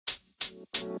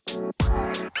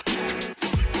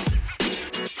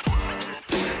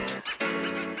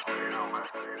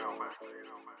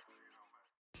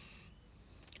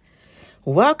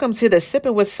Welcome to the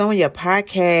Sipping with Sonia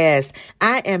podcast.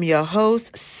 I am your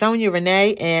host, Sonia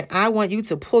Renee, and I want you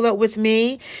to pull up with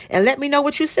me and let me know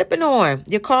what you're sipping on.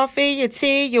 Your coffee, your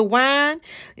tea, your wine.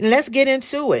 And let's get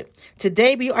into it.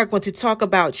 Today we are going to talk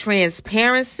about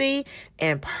transparency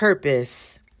and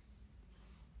purpose.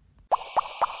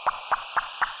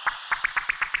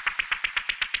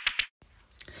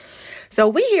 So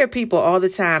we hear people all the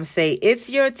time say, it's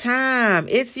your time.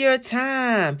 It's your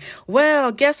time.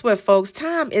 Well, guess what, folks?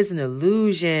 Time is an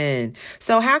illusion.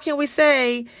 So how can we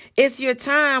say it's your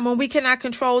time when we cannot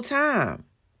control time?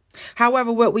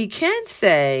 However, what we can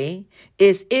say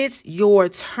is it's your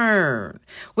turn,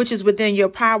 which is within your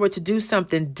power to do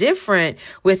something different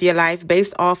with your life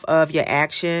based off of your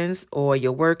actions or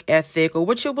your work ethic or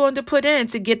what you're willing to put in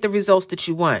to get the results that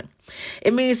you want.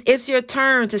 It means it's your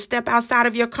turn to step outside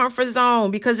of your comfort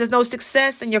zone because there's no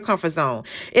success in your comfort zone.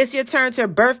 It's your turn to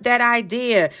birth that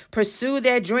idea, pursue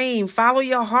that dream, follow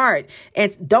your heart,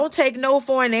 and don't take no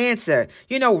for an answer.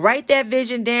 Write that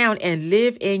vision down and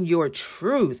live in your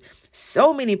truth.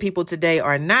 So many people today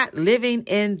are not living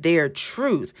in their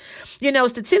truth.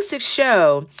 Statistics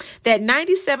show that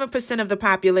 97% of the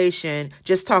population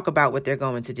just talk about what they're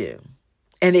going to do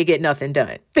and they get nothing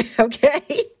done. Okay.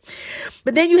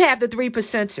 But then you have the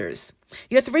 3%ers.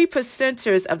 Your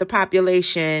 3%ers of the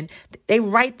population, they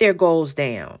write their goals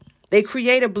down. They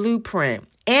create a blueprint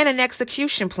and an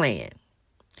execution plan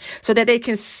so that they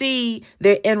can see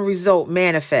their end result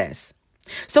manifest.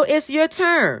 So it's your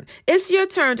turn. It's your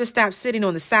turn to stop sitting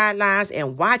on the sidelines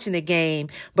and watching the game,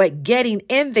 but getting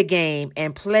in the game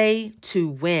and play to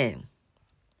win.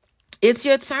 It's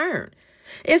your turn.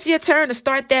 It's your turn to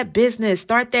start that business,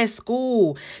 start that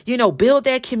school, build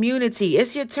that community.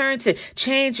 It's your turn to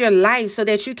change your life so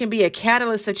that you can be a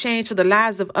catalyst of change for the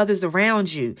lives of others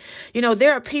around you.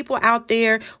 There are people out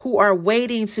there who are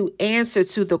waiting to answer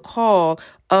to the call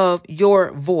of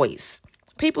your voice.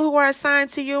 People who are assigned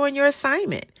to you and your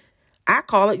assignment. I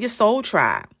call it your soul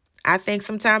tribe. I think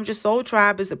sometimes your soul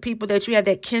tribe is the people that you have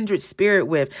that kindred spirit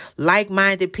with,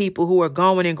 like-minded people who are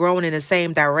going and growing in the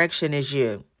same direction as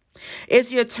you.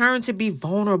 It's your turn to be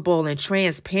vulnerable and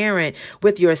transparent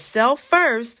with yourself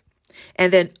first,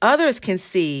 and then others can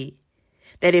see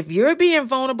that if you're being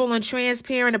vulnerable and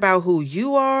transparent about who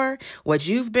you are, what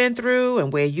you've been through,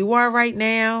 and where you are right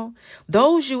now,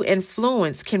 those you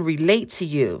influence can relate to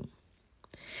you.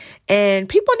 And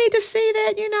people need to see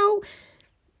that,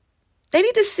 they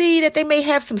need to see that they may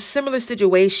have some similar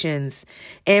situations.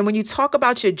 And when you talk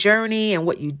about your journey and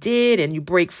what you did and you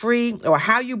break free or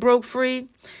how you broke free,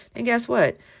 then guess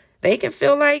what? They can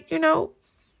feel like, they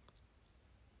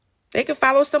can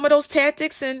follow some of those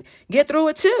tactics and get through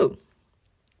it too.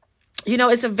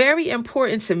 It's very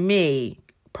important to me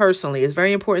personally. It's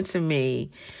very important to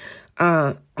me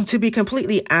to be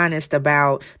completely honest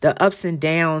about the ups and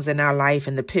downs in our life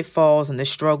and the pitfalls and the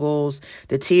struggles,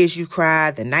 the tears you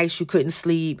cried, the nights you couldn't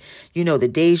sleep, the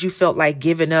days you felt like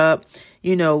giving up,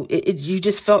 you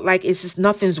just felt like it's just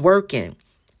nothing's working.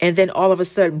 And then all of a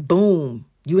sudden, boom,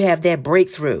 you have that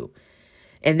breakthrough.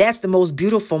 And that's the most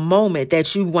beautiful moment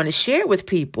that you want to share with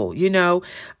people.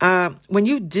 When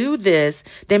you do this,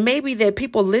 then maybe that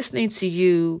people listening to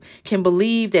you can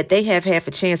believe that they have half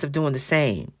a chance of doing the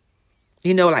same.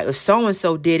 Like if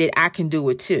so-and-so did it, I can do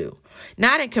it too.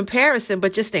 Not in comparison,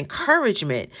 but just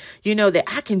encouragement, that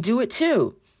I can do it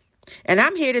too. And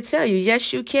I'm here to tell you,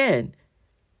 yes, you can.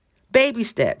 Baby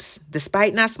steps,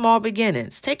 despite not small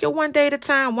beginnings. Take it one day at a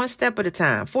time, one step at a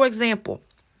time. For example,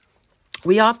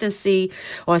 we often see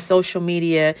on social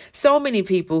media so many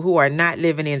people who are not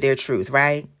living in their truth,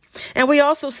 right? And we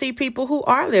also see people who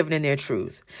are living in their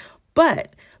truth.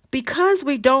 But because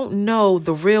we don't know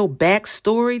the real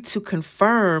backstory to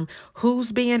confirm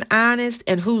who's being honest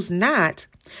and who's not,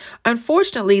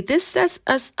 unfortunately, this sets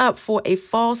us up for a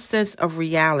false sense of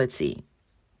reality.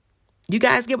 You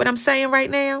guys get what I'm saying right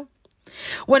now?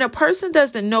 When a person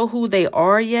doesn't know who they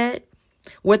are yet,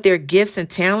 what their gifts and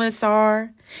talents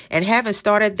are, and haven't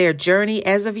started their journey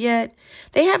as of yet,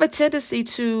 they have a tendency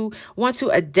to want to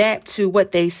adapt to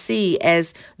what they see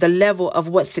as the level of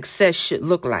what success should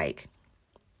look like.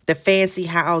 The fancy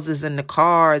houses and the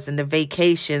cars and the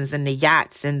vacations and the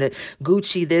yachts and the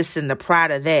Gucci this and the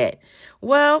Prada that.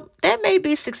 Well, that may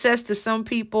be success to some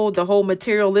people, the whole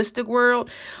materialistic world,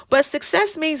 but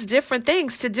success means different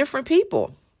things to different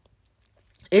people.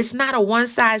 It's not a one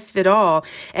size fit all,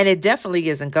 and it definitely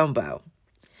isn't gumbo.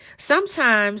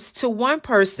 Sometimes to one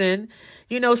person,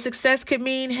 Success could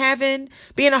mean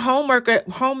being a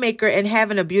homemaker and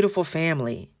having a beautiful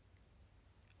family,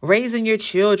 raising your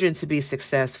children to be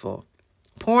successful,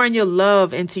 pouring your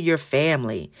love into your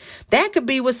family. That could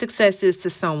be what success is to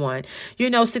someone.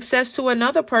 Success to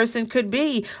another person could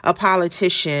be a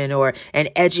politician or an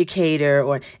educator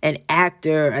or an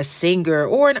actor, a singer,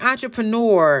 or an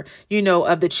entrepreneur,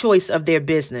 of the choice of their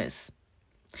business.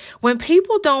 When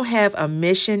people don't have a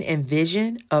mission and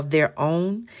vision of their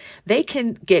own, they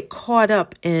can get caught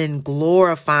up in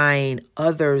glorifying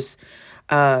others'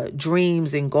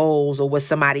 dreams and goals or what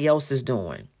somebody else is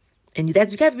doing. And you have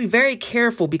to be very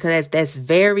careful because that's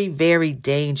very, very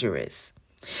dangerous.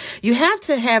 You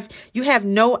have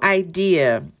no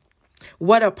idea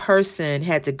what a person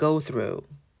had to go through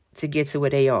to get to where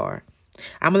they are.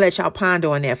 I'm going to let y'all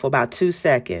ponder on that for about 2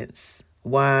 seconds.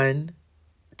 1,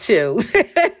 2.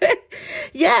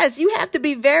 Yes, you have to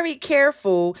be very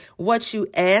careful what you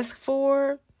ask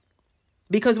for,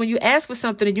 because when you ask for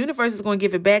something, the universe is going to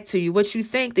give it back to you. What you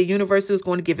think, the universe is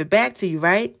going to give it back to you,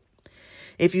 right?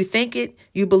 If you think it,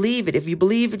 you believe it. If you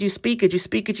believe it, you speak it. You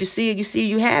speak it, you see it. You see it,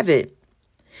 you have it.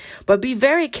 But be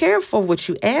very careful what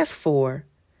you ask for,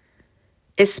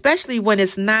 especially when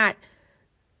it's not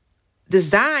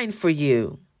designed for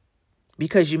you,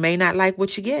 because you may not like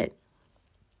what you get.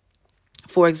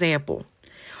 For example,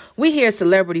 we hear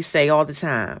celebrities say all the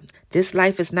time, this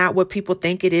life is not what people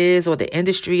think it is, or the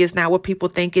industry is not what people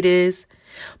think it is.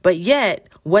 But yet,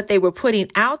 what they were putting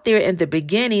out there in the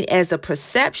beginning as a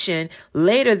perception,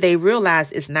 later they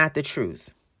realize it's not the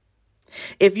truth.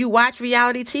 If you watch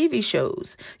reality TV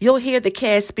shows, you'll hear the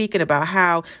cast speaking about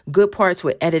how good parts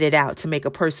were edited out to make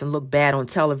a person look bad on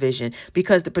television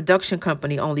because the production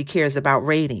company only cares about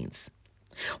ratings.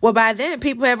 Well, by then,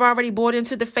 people have already bought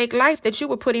into the fake life that you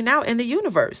were putting out in the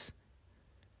universe.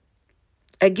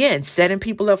 Again, setting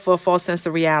people up for a false sense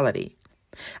of reality.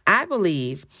 I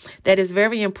believe that it's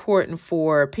very important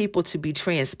for people to be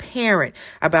transparent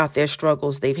about their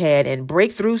struggles they've had and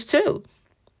breakthroughs too,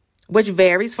 which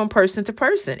varies from person to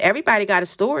person. Everybody got a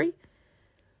story.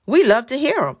 We love to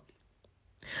hear them.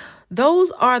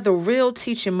 Those are the real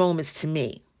teaching moments to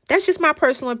me. That's just my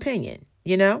personal opinion,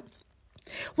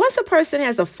 Once a person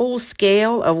has a full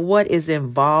scale of what is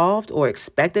involved or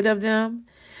expected of them,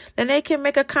 then they can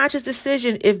make a conscious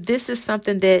decision if this is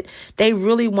something that they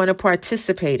really want to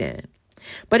participate in.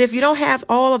 But if you don't have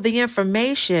all of the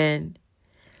information,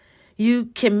 you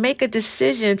can make a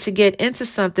decision to get into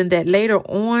something that later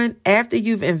on, after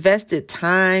you've invested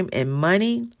time and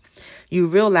money, you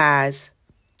realize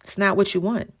it's not what you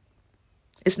want.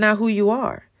 It's not who you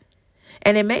are.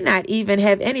 And it may not even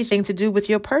have anything to do with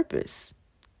your purpose.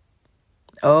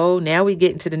 Oh, now we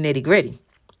get into the nitty gritty.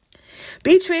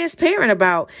 Be transparent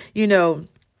about,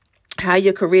 how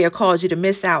your career caused you to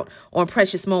miss out on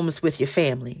precious moments with your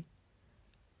family.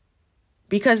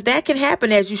 Because that can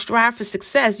happen as you strive for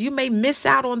success. You may miss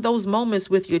out on those moments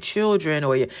with your children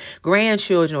or your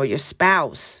grandchildren or your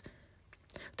spouse.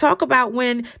 Talk about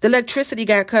when the electricity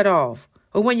got cut off,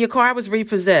 or when your car was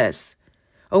repossessed,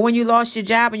 or when you lost your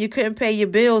job and you couldn't pay your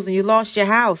bills and you lost your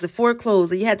house, it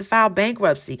foreclosed, and you had to file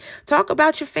bankruptcy. Talk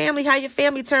about your family, how your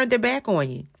family turned their back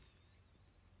on you.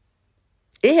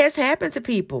 It has happened to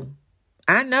people.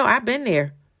 I know, I've been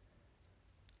there.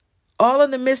 All in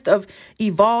the midst of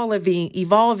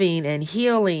evolving and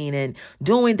healing and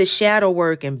doing the shadow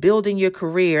work and building your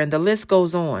career, and the list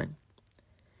goes on.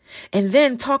 And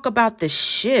then talk about the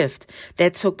shift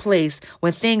that took place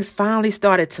when things finally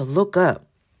started to look up.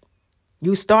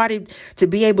 You started to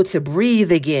be able to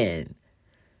breathe again.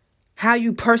 How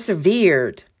you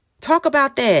persevered. Talk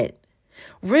about that.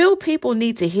 Real people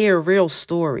need to hear real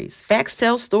stories. Facts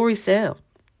tell, stories sell.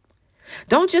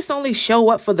 Don't just only show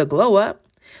up for the glow up.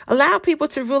 Allow people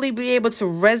to really be able to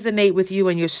resonate with you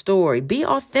and your story. Be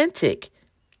authentic.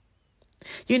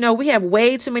 We have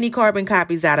way too many carbon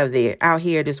copies out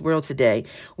here in this world today.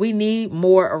 We need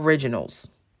more originals.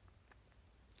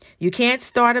 You can't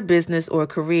start a business or a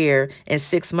career in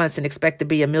 6 months and expect to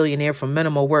be a millionaire from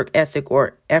minimal work ethic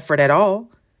or effort at all.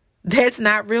 That's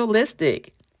not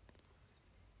realistic.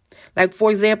 Like, for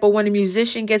example, when a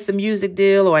musician gets a music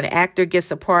deal or an actor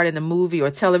gets a part in a movie or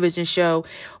television show,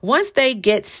 once they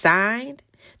get signed,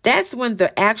 that's when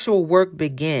the actual work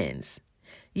begins.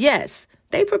 Yes,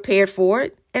 they prepared for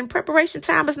it, and preparation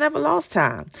time is never lost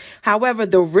time. However,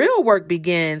 the real work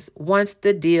begins once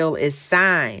the deal is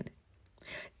signed.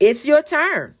 It's your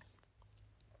turn.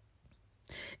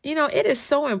 It is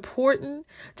so important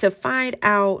to find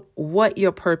out what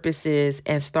your purpose is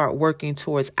and start working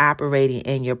towards operating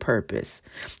in your purpose.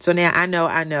 So now I know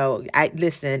what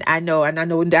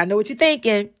you're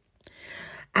thinking.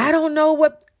 I don't know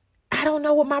what I don't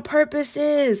know what my purpose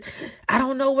is. I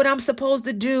don't know what I'm supposed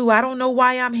to do. I don't know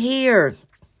why I'm here.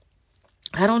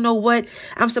 I don't know what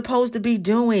I'm supposed to be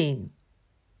doing.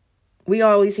 We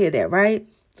always hear that, right?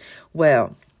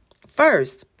 Well,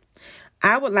 first,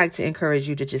 I would like to encourage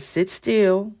you to just sit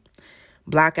still,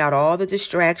 block out all the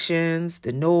distractions,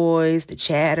 the noise, the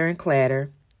chatter and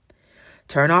clatter.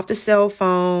 Turn off the cell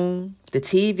phone, the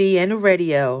TV, and the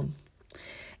radio,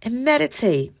 and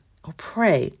meditate or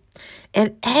pray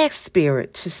and ask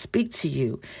Spirit to speak to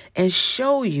you and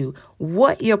show you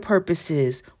what your purpose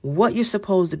is, what you're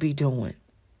supposed to be doing,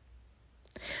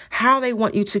 how they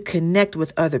want you to connect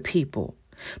with other people,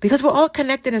 because we're all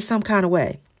connected in some kind of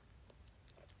way.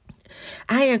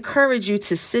 I encourage you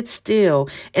to sit still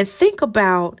and think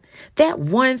about that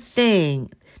one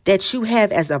thing that you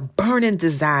have as a burning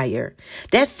desire,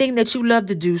 that thing that you love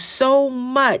to do so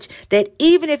much that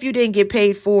even if you didn't get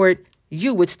paid for it,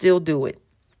 you would still do it.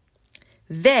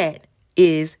 That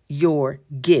is your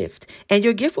gift. And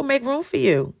your gift will make room for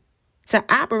you to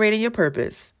operate in your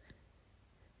purpose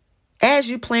as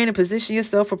you plan and position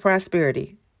yourself for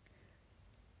prosperity.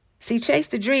 See, chase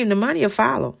the dream, the money will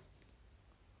follow.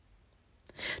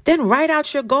 Then write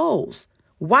out your goals.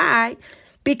 Why?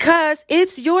 Because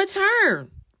it's your turn.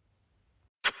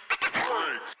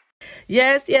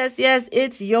 Yes,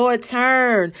 it's your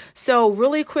turn. So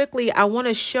really quickly, I want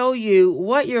to show you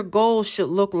what your goals should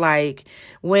look like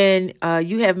when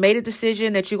you have made a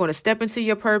decision that you're going to step into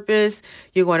your purpose.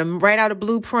 You're going to write out a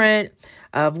blueprint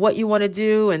of what you want to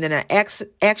do, and then an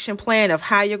action plan of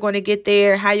how you're going to get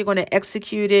there, how you're going to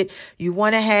execute it. You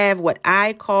want to have what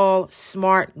I call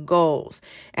SMART goals.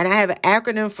 And I have an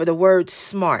acronym for the word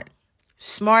SMART.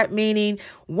 SMART meaning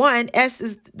one, S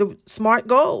is the SMART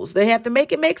goals. They have to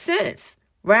make it make sense,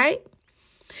 right?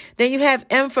 Then you have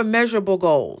M for measurable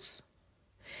goals.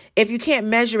 If you can't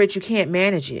measure it, you can't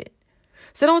manage it.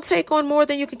 So don't take on more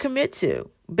than you can commit to.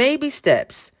 Baby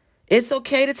steps. It's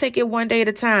okay to take it one day at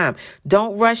a time.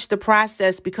 Don't rush the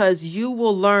process, because you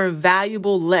will learn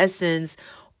valuable lessons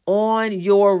on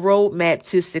your roadmap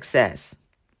to success.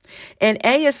 And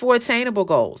A is for attainable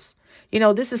goals. You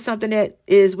know, this is something that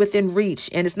is within reach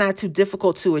and it's not too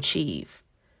difficult to achieve.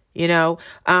 You know,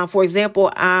 for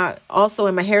example, I also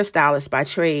am a hairstylist by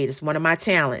trade. It's one of my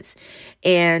talents.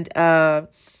 And I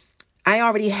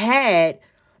already had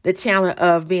the talent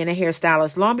of being a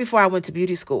hairstylist long before I went to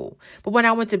beauty school. But when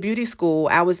I went to beauty school,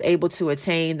 I was able to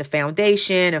attain the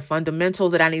foundation and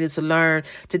fundamentals that I needed to learn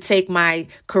to take my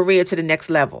career to the next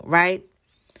level, right?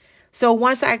 So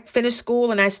once I finished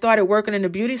school and I started working in the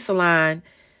beauty salon,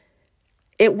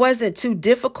 it wasn't too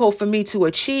difficult for me to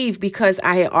achieve because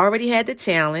I had already had the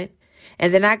talent,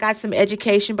 and then I got some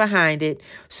education behind it.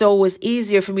 So it was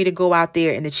easier for me to go out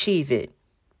there and achieve it.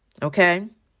 Okay.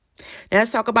 Now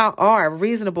let's talk about R,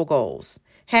 reasonable goals.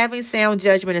 Having sound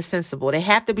judgment is sensible. They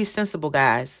have to be sensible,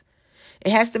 guys.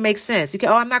 It has to make sense. You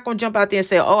can, I'm not going to jump out there and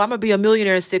say, I'm going to be a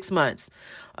millionaire in 6 months.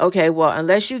 Okay, well,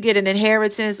 unless you get an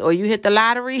inheritance or you hit the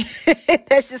lottery,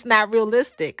 that's just not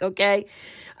realistic. Okay.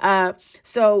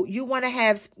 So you want to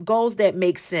have goals that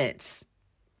make sense.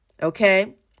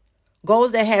 Okay.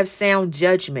 Goals that have sound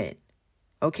judgment.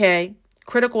 Okay.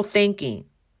 Critical thinking.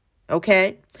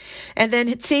 Okay. And then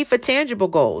T for tangible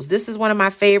goals. This is one of my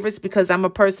favorites because I'm a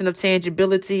person of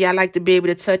tangibility. I like to be able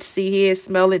to touch, see, hear,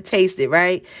 smell it, taste it.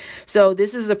 Right. So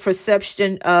this is a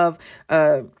perception of,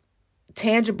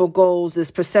 tangible goals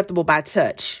is perceptible by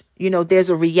touch. You know, there's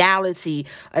a reality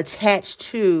attached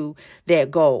to that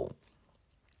goal.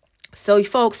 So,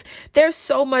 folks, there's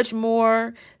so much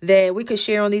more that we could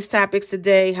share on these topics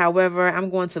today. However, I'm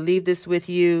going to leave this with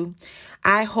you.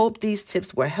 I hope these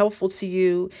tips were helpful to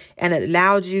you and it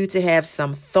allowed you to have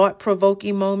some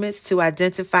thought-provoking moments to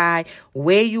identify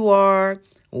where you are,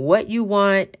 what you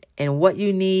want, and what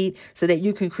you need so that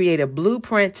you can create a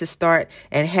blueprint to start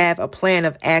and have a plan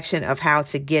of action of how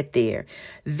to get there.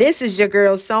 This is your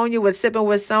girl Sonia with Sipping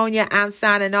with Sonia. I'm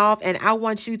signing off, and I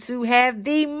want you to have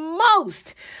the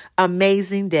most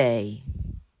amazing day.